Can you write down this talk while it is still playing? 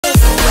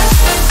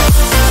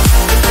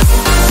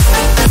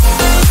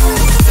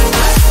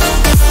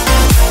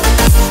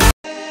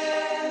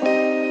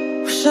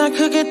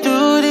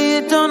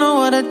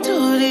wanna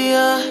do to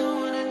you.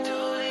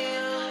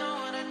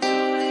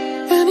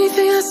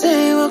 Anything I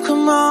say will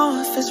come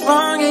off as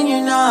wrong, and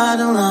you're not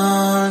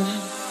alone.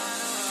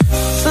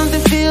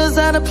 Something feels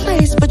out of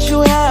place, but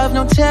you have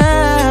no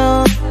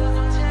tell.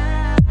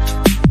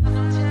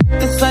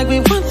 It's like we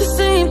want the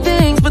same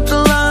things, but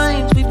the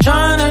lines we've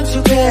drawn are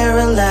too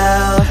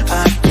parallel.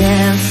 I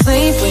can't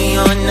sleep when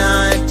you're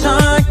not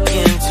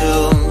talking to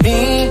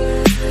me.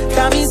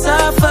 Got me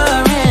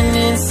suffering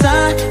in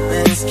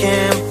silence,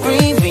 can't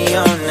breathe when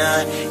you're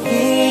not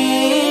here.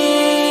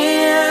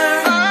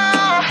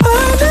 I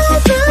know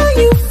that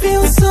you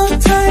feel some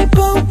type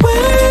of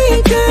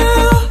way,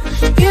 girl.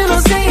 You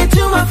don't say it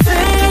to my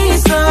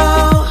face,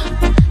 though.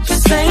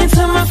 Just say it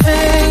to my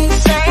face.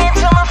 Say it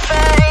to my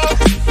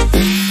face.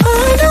 I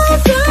know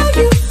that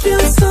you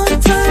feel some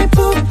type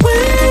of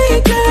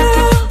way,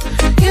 girl.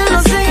 You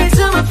don't say it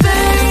to my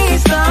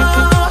face,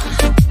 though.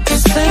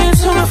 Just say it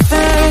to my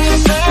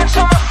face. Say it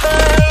to my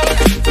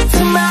face.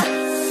 To my,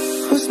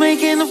 who's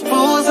making the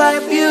rules I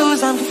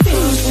abuse? I'm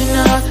confused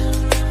enough.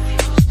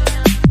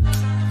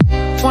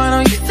 Why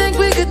don't you think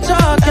we could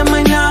talk? Am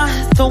I not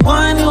the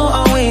one who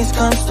always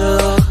comes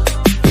through?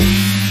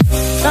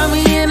 Got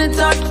me in a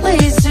dark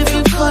place if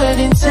you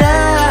couldn't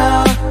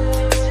tell.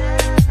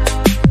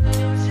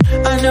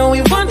 I know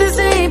we want the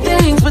same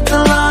things, but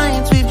the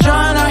lines we've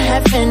drawn are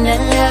heaven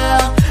and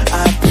hell.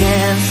 I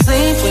can't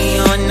sleep when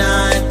you're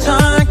not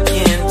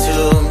talking to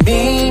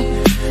me.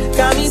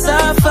 Got me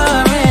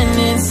suffering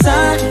in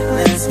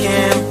silence,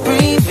 can't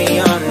breathe when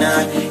you're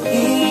not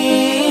here.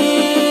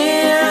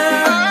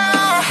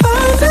 I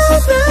know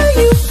that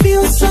you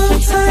feel some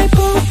type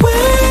of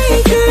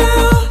way,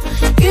 girl.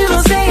 You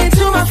don't say it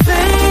to my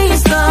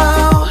face,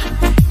 though.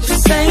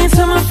 Just say it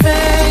to my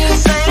face.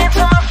 Say it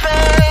to my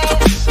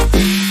face.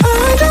 I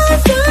know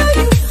that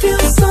you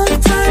feel some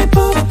type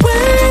of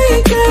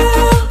way,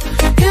 girl.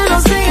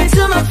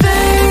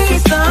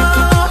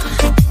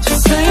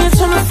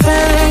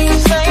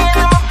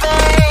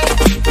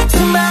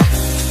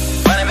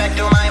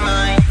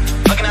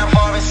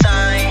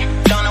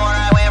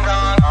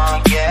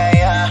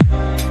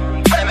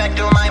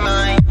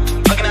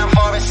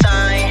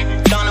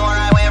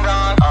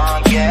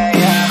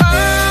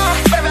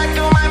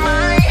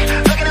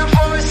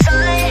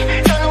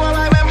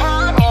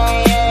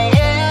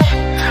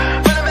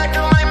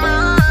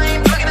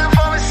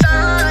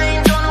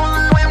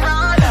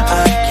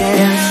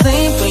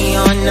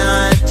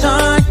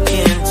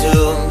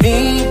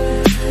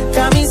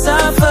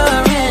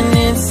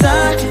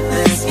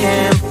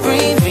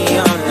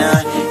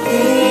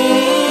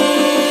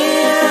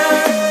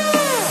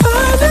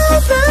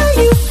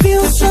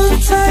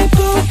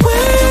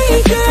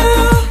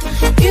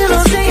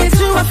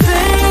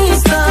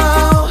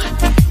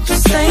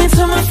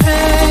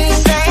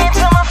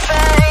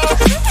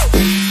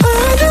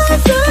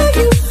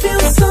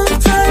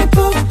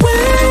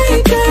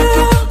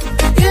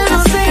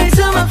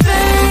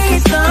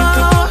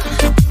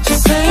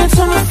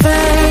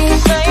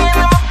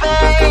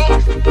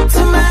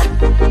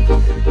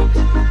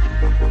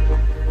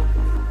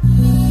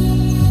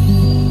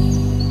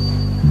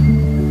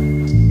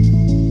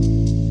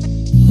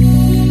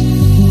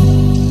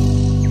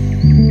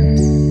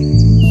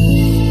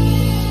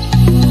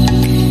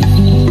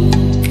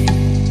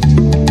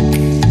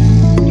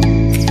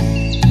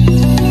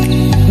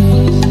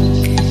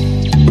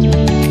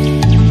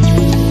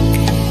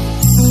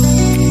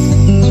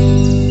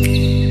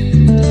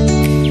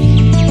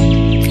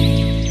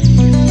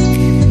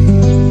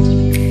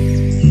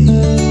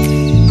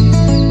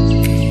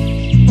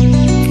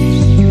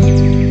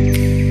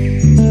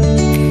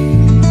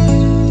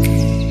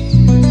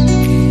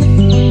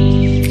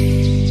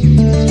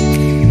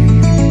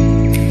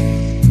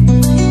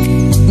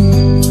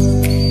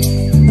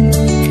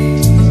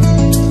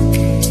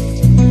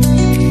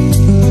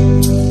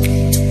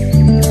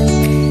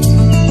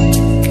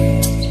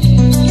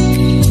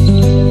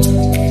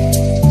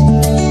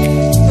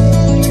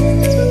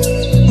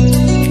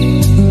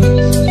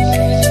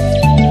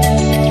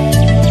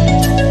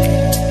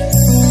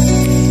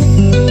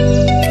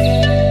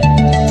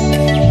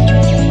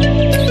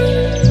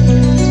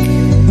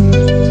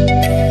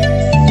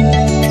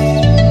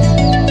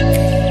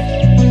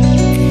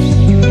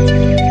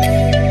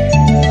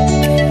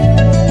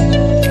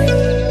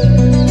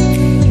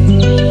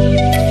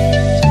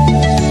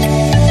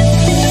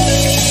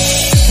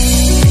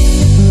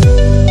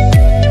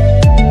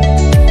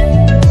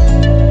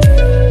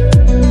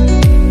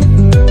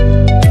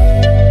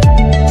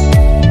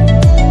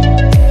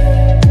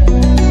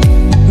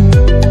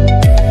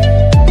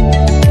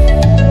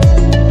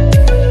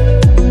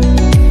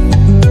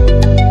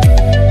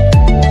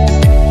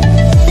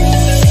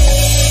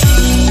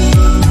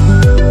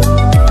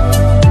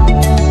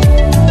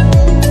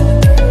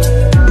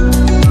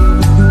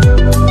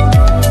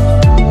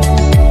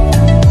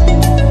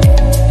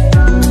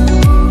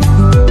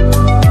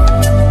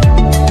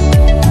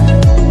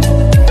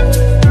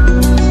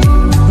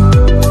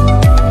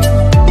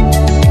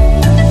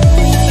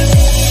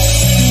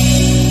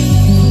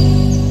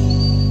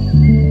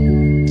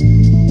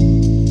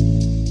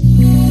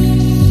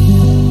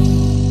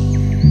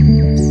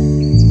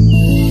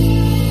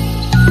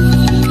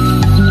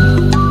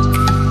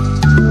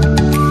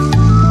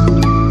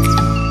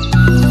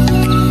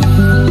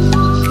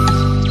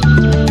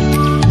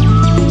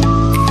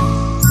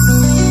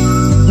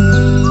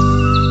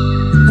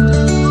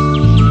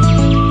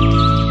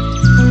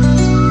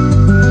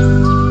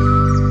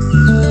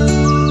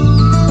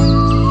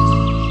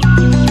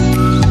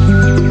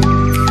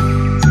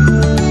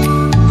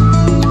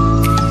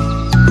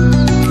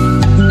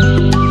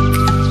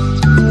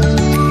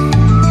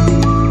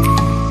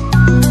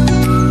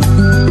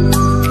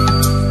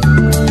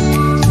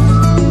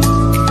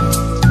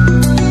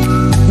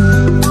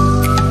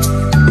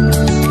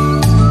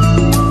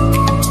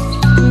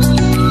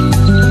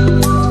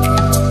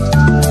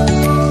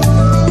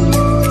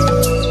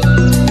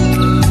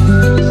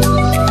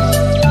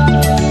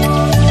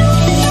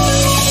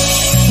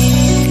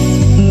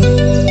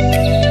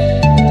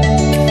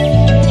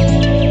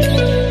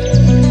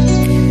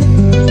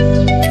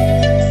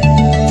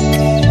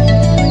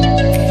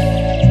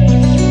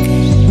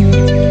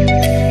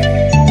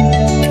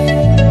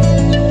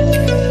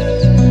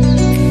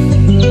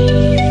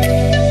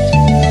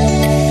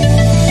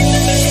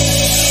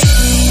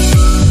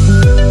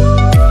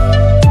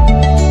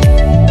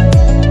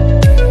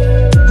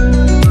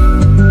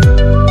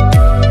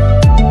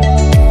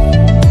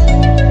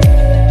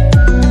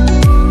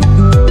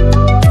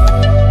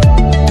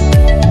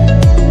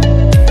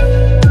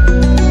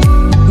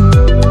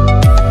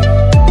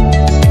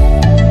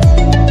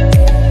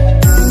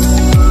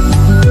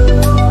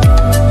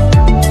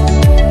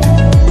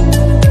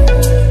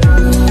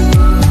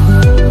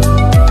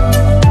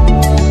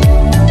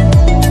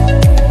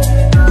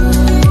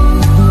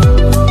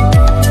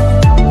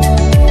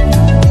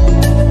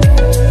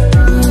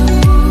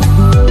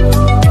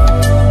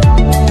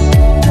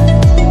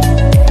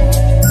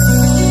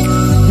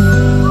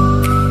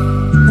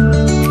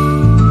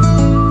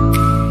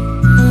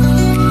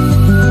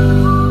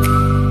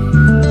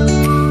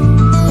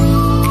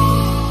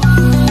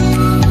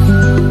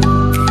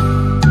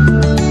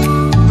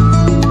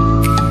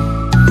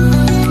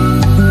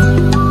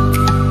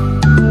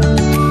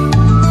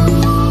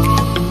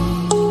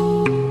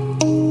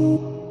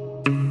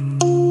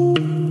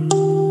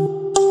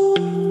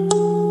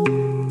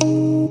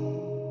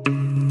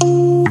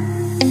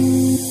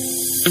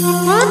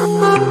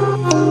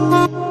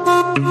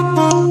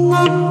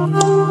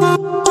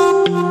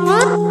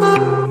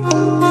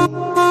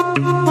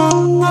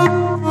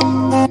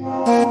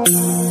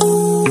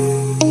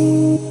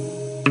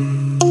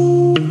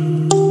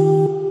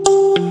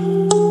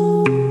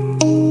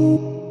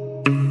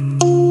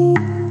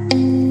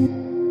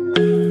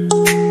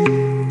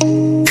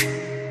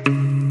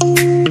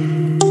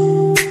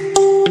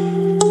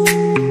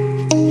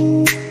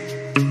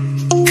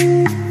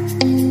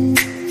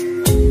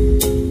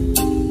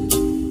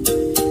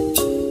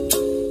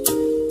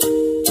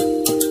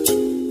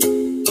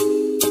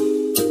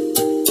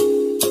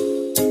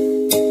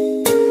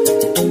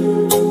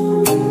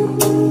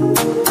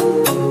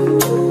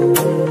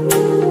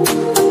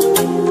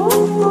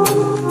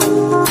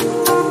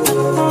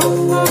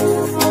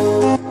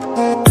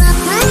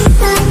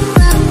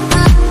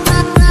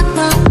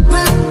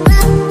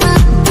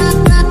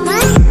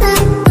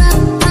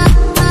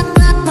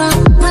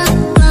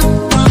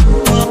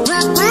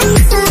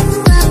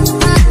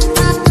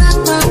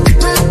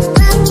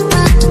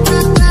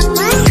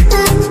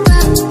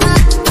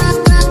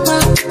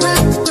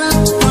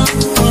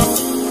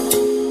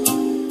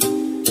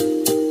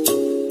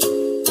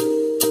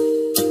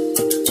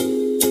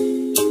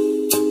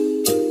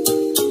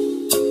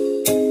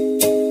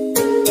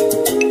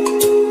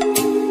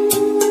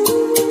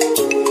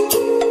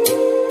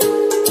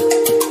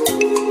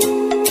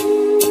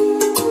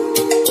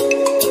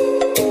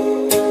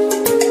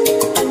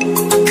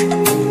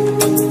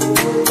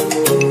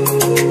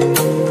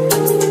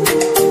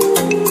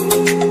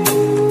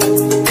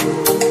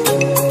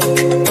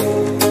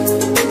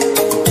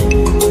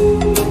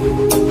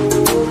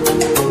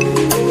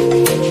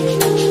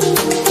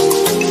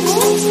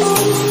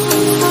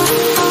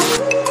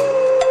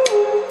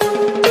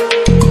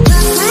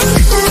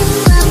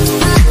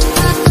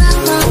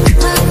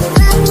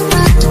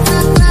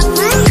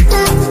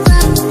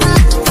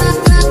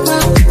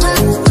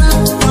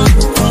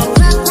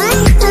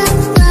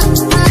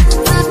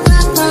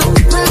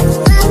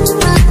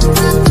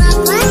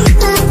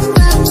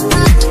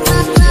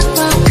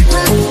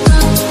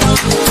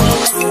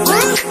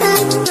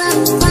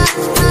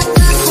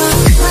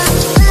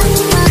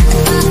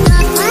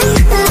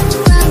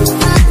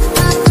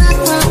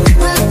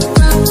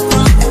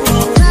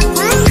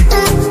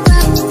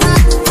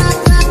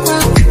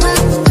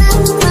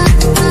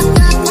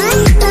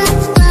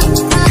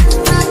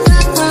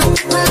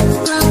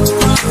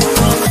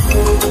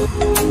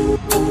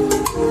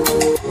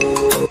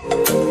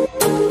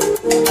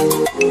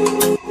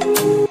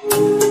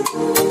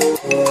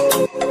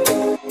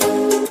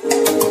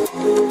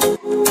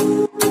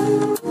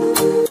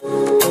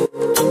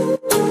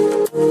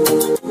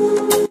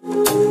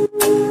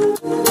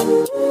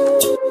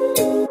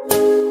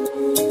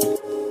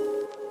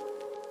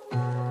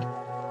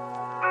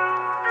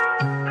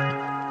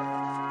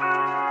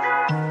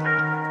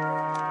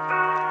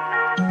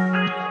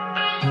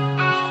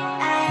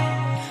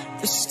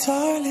 The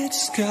starlit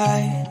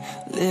sky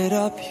lit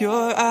up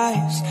your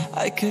eyes.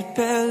 I could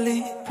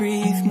barely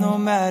breathe no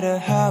matter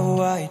how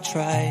I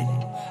tried.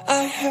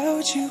 I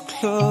held you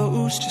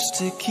close just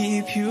to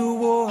keep you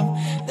warm.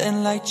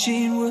 Then like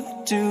Jean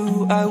would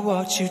do, I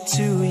walked you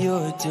to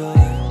your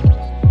door.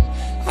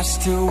 I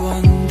still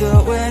wonder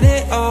when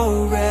it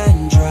all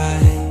ran dry.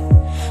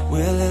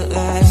 Will it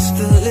last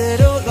a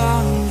little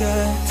longer?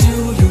 Do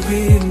you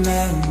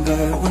remember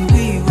when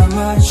we were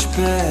much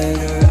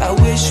better? I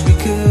wish we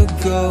could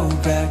go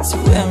back to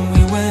when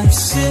we went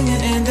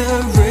singing in the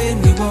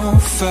rain. We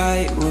won't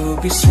fight, we'll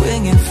be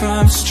swinging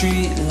from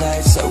street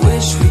lights. I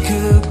wish we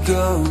could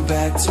go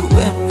back to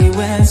when we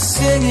went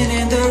singing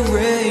in the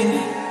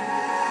rain.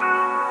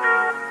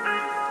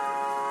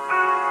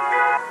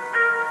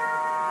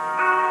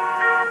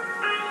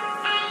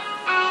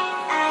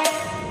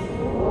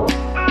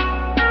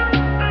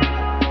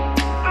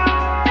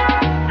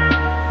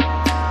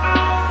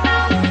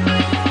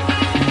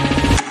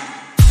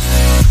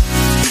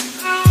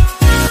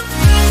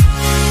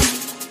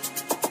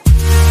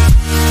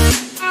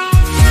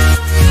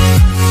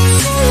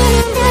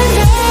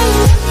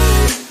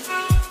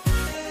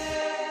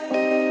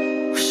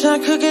 I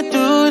could get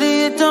through to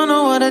you, don't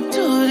know what to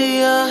do to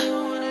you.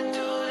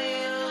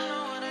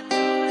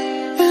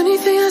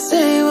 Anything I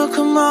say will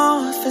come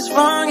off as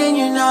wrong and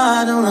you're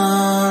not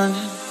alone.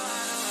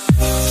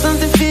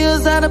 Something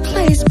feels out of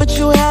place but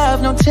you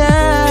have no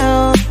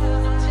tell.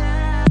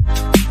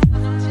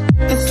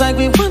 It's like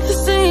we want the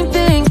same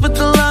things but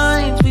the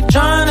lines we've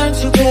drawn are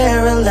too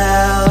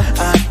parallel.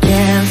 I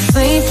can't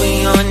sleep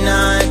when you're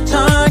not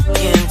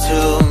talking to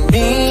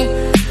me.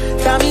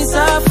 Got me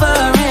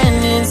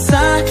suffering in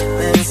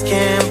silence,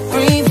 can't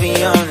breathe when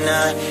you're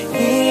not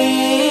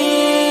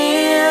here.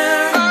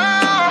 I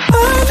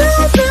know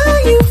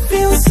that you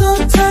feel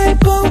some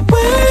type of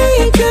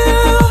way,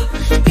 girl.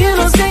 You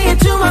don't say it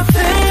to my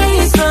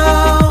face,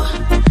 though.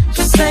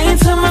 Just say it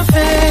to my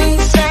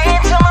face. Say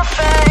it to my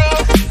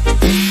face.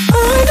 I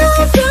know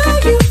that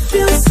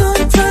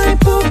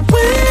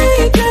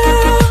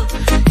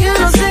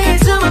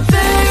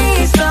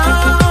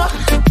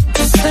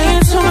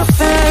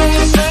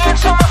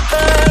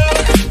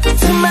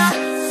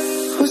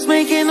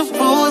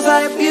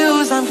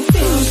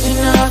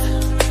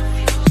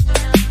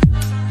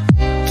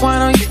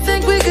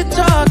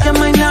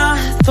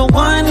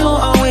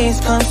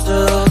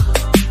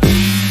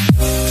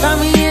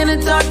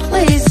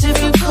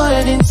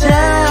couldn't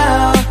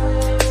tell.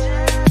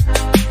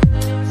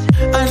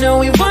 I know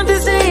we want the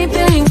same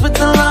things, but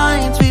the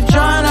lines we've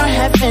drawn are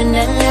heaven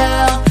and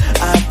hell.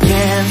 I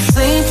can't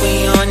sleep when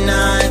you're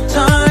not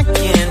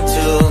talking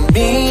to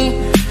me.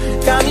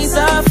 Got me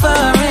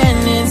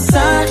suffering in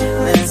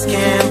silence,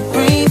 can't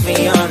breathe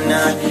when you're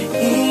not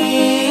here.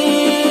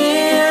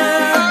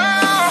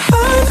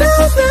 I know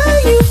that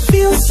you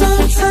feel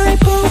some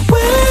type of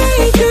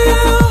way,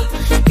 girl.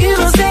 You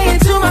don't say it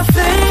to my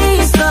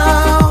face,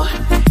 though.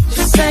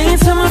 Just say it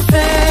to my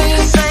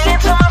face. Say it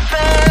to my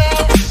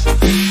face.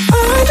 I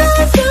know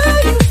that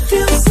you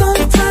feel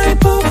some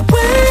type of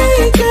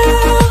way,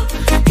 girl.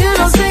 You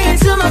don't say it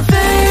to my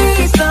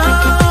face,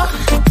 though.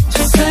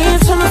 Just say it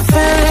to my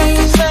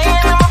face. Say it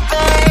to my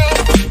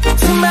face.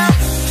 To my.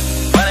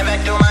 Running back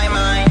through my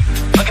mind,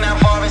 looking out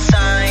for a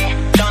sign.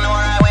 Don't know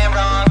where I went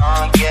wrong.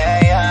 Oh yeah,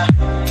 yeah.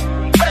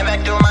 Running back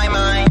through my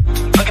mind,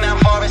 looking out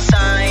for a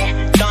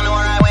sign. Don't know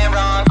where I went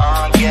wrong.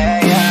 Oh yeah,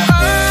 yeah.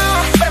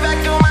 Running back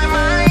through my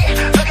mind,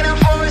 looking out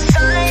for a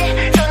sign.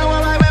 Don't know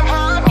where I went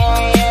wrong.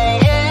 Yeah,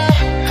 yeah, yeah.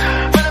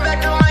 Running back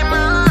through my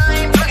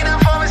mind, looking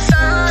out for a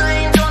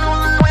sign. Don't know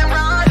where I went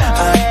wrong.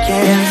 I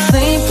can't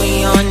sleep when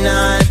you're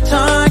not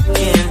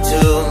talking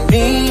to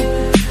me.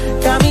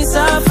 Got me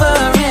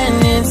suffering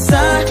in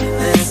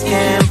silence,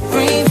 can't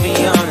breathe when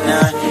you're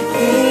not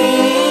here.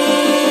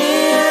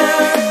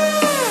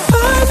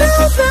 I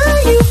know that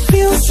you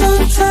feel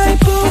some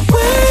type of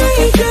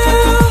way,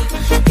 girl.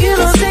 You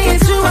don't say it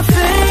to my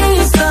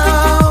face,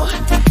 though.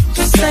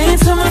 Just say it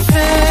to my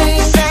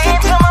face. Say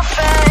it to my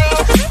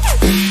face.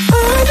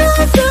 I know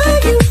that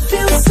you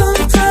feel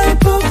some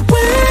type of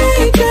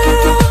way,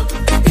 girl.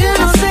 You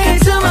don't say it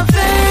to my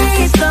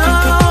face,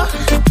 though.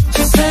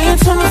 Just say it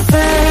to my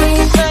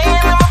face. Say it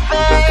to my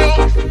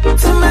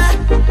face. To my.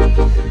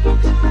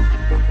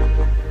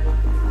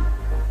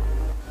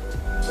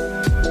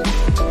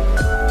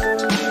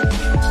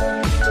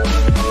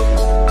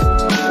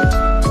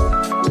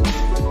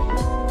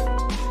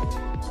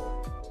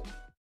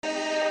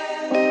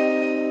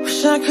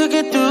 Wish I could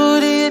get through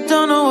to you,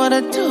 don't know what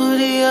I do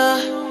to you.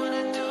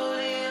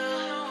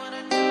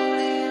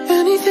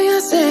 Anything I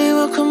say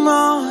will come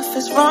off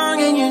as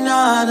wrong and you're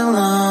not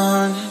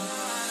alone.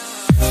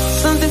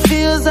 Something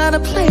feels out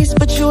of place,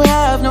 but you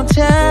have no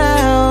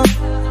tell.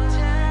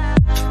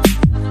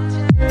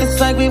 It's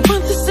like we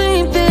want the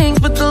same things,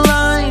 but the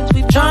lines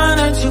we've drawn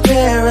are too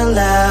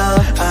parallel.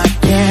 I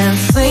can't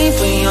sleep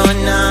when you're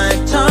not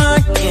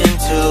talking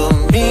to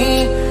me.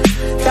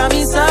 Got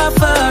me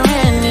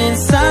suffering in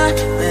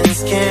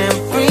silence, can't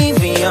breathe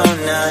when you're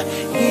not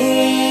here.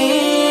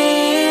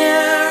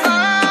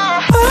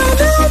 I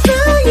know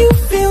that you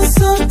feel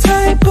some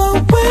type of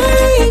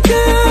way,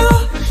 girl.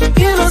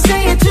 You don't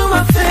say it to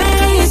my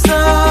face,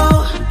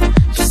 though.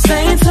 Just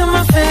say it to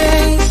my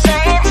face.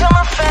 Say it to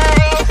my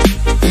face.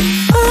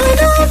 I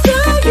know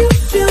that you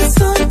feel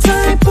some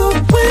type of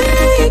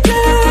way,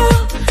 girl.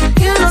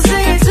 You don't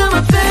say it to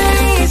my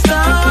face,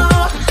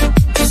 though.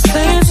 Just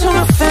say it to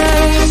my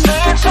face.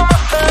 Say it to my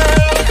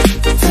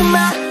face. To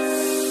my.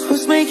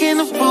 Who's making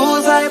the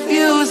rules I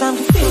abuse? I'm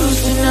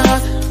confused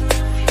enough.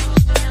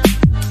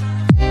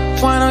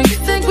 Why don't you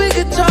think we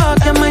could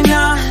talk? Am I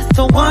not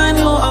the one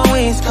who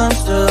always comes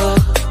through?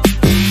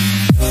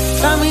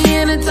 Got me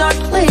in a dark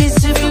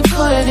place if you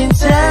couldn't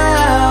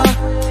tell.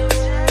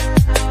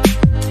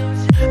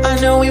 I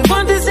know we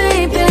want the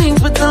same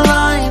things, but the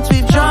lines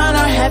we've drawn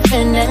are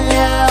heaven and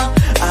hell.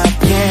 I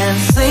can't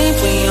sleep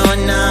when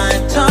you're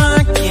not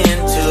talking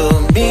to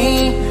me.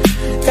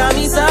 Got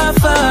me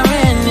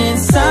suffering in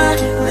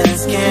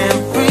silence,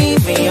 can't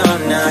breathe when you're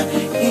not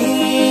here.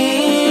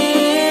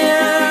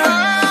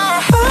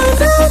 I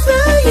know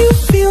that you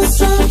feel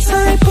some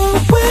type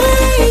of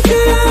way,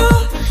 girl.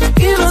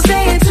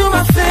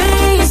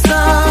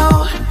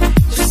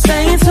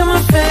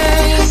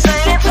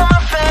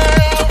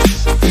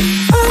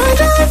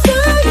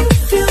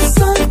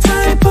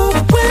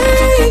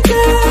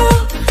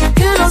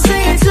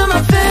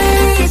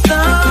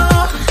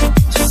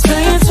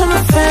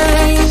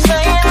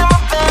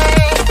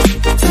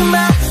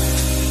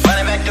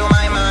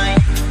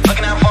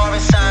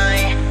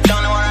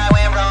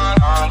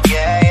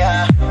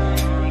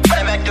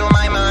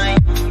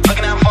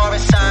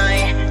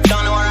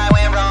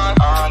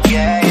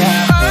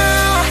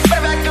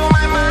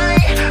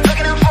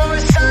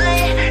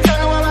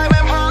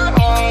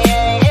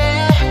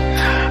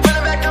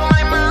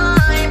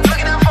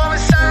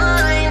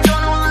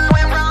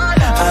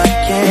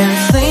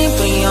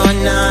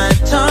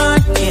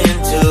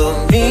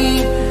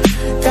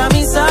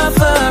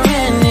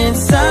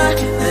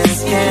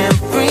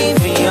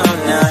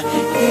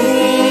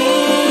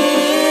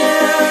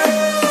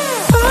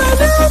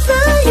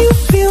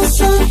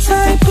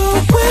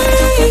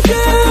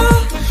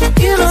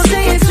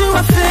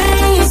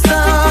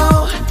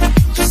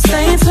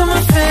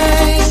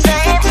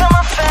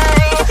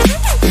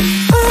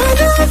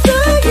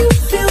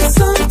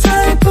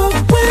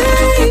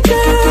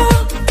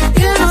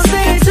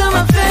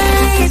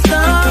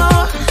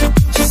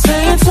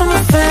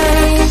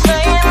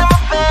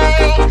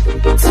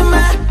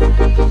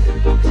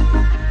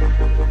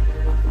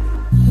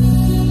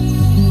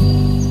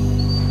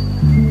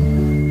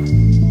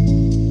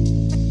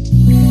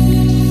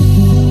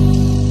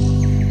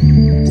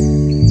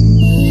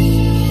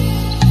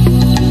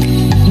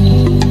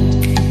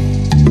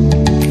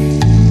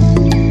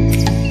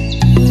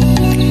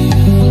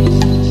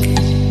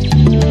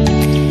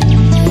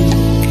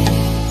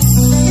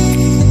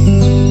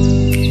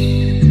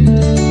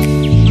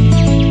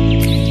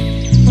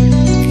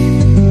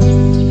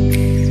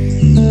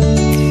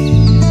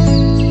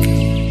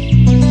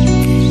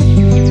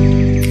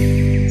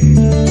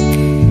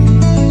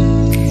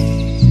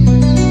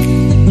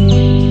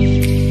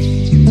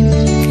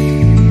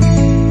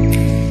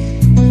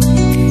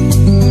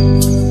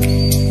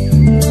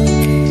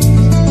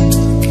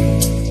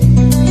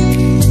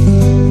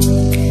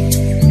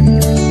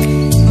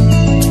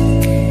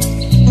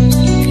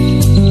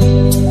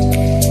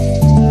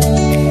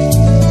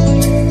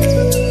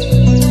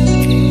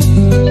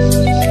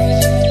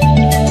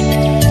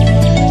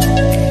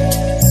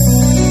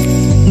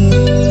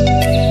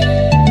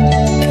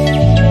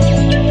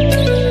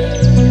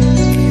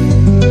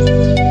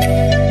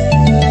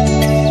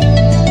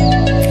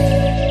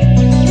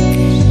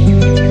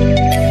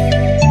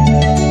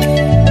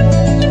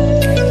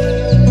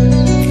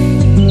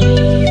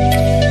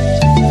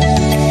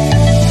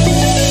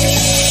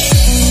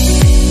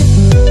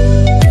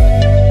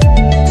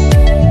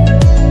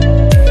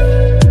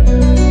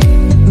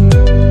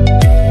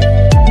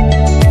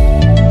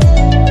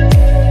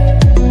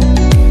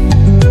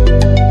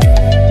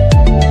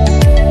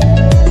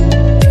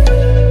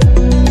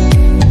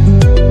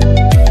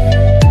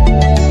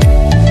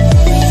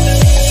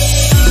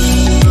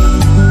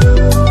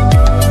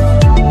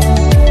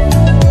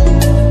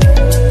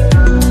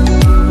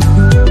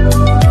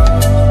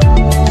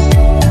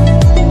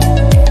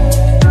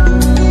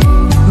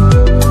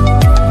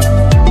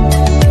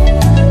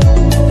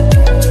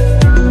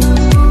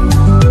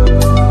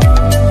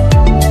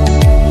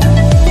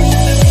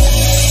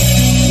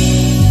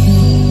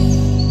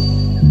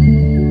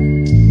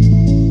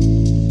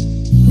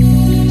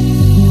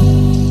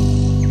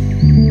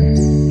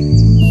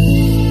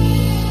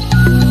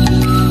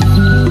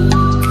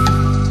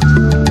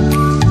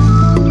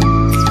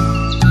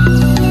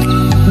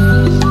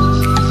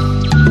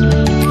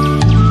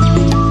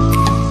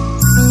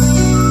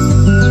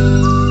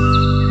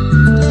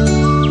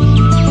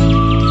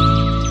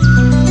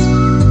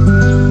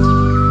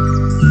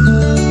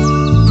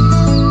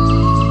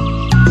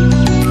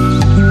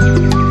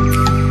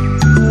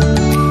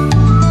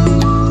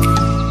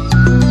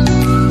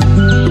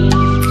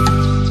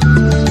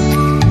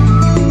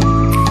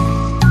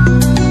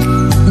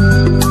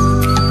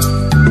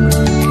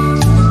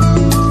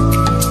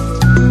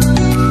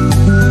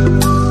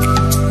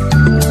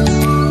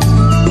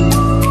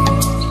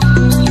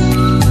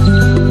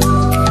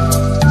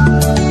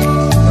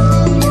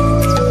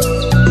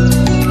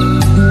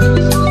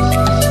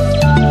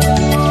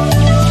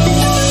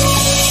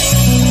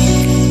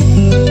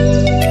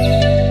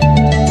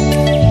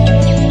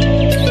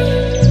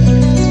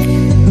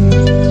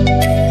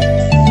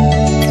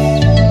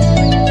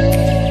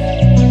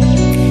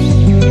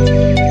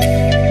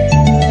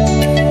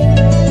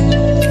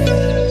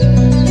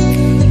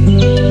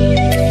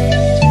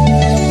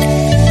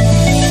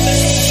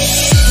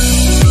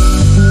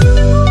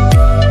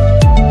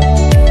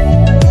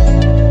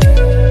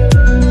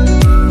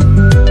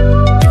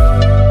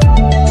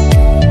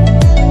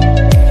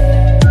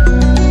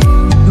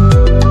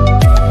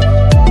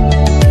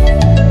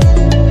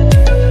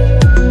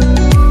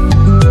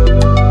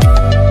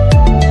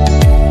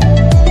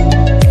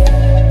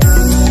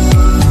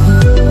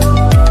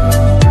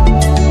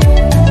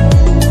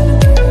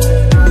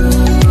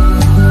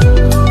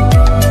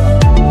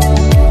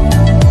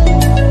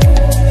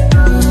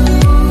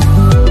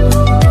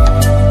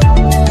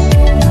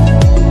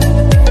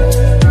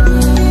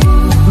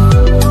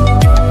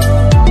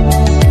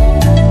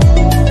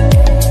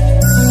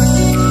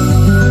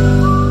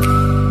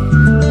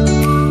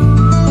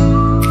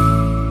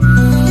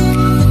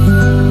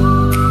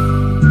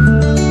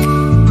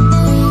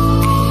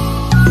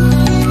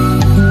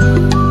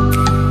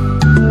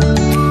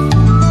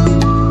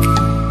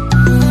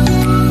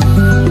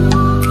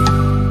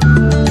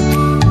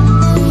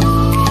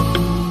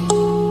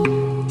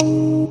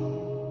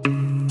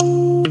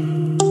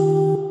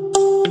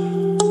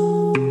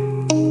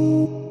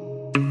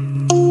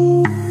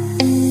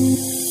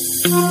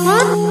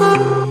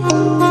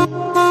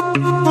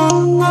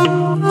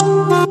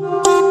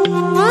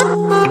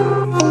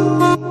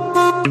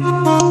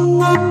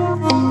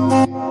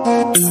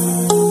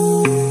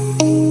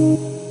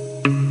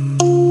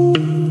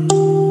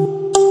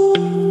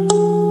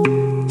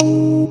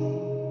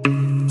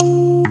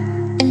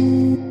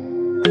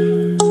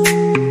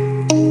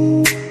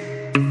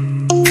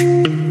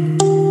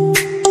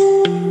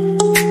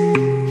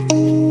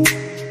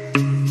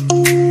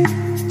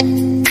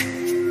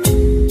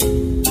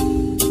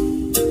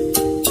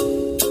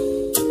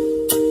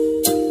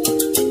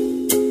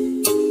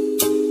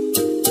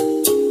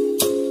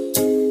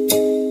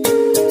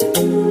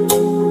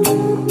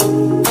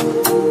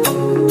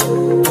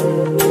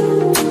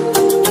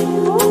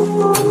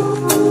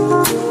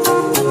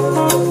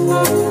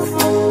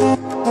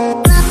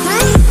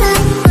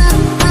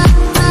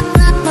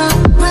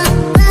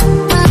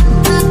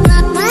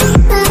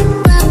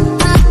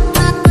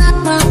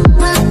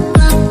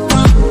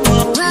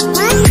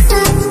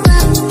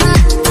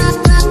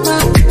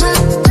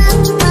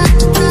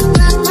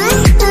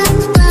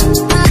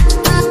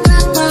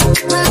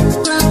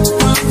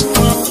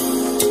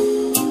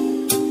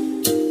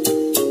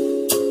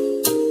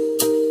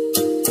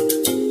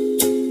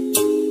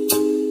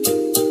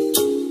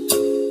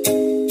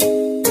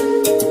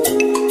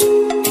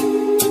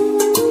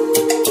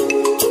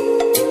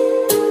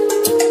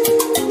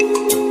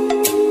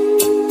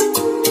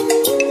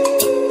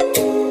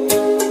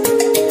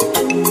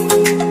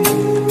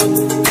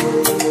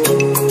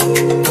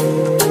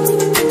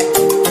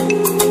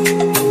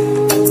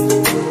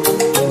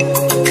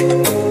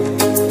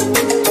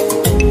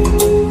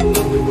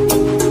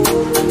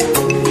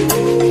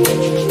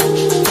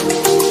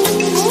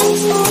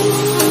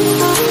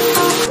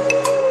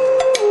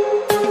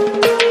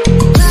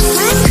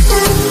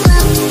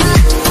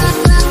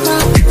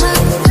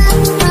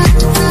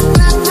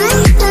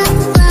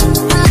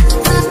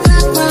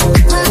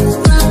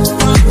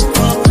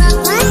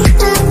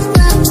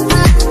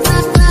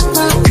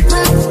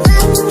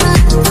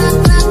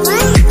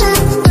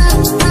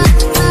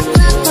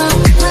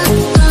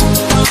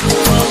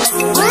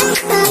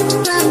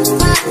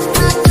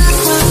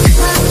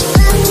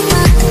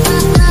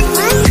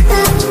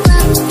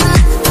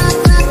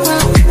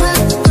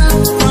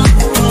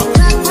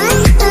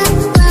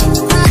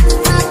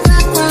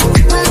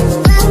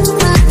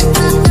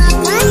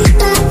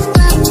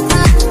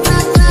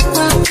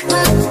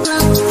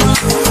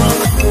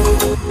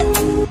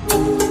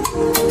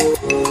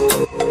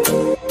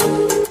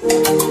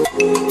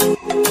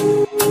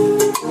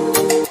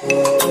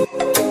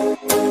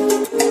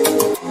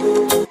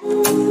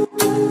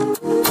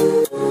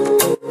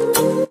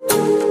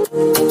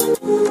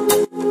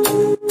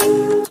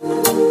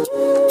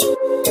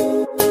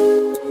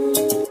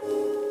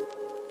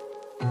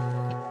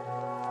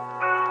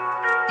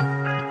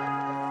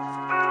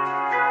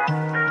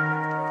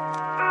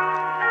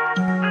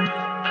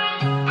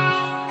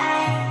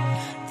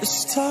 The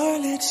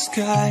starlit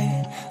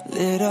sky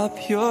lit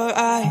up your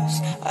eyes.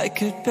 I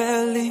could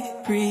barely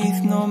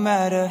breathe no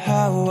matter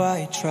how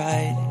I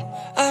tried.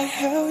 I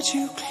held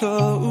you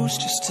close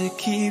just to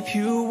keep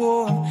you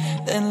warm.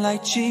 Then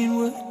like Jean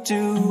would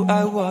do,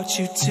 I walked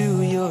you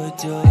to your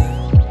door.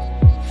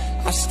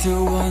 I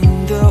still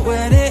wonder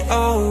when it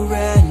all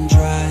ran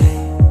dry.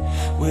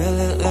 Will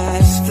it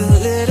last a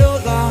little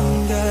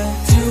longer?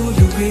 Do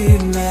you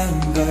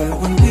remember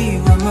when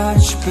we were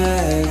much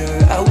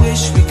better? I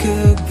wish we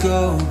could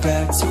go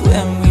back to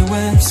when we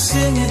went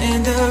singing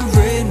in the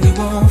rain. We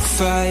won't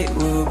fight,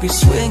 we'll be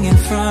swinging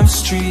from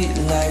street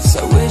lights.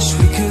 I wish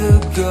we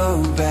could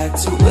go back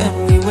to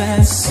when we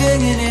went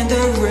singing in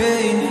the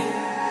rain.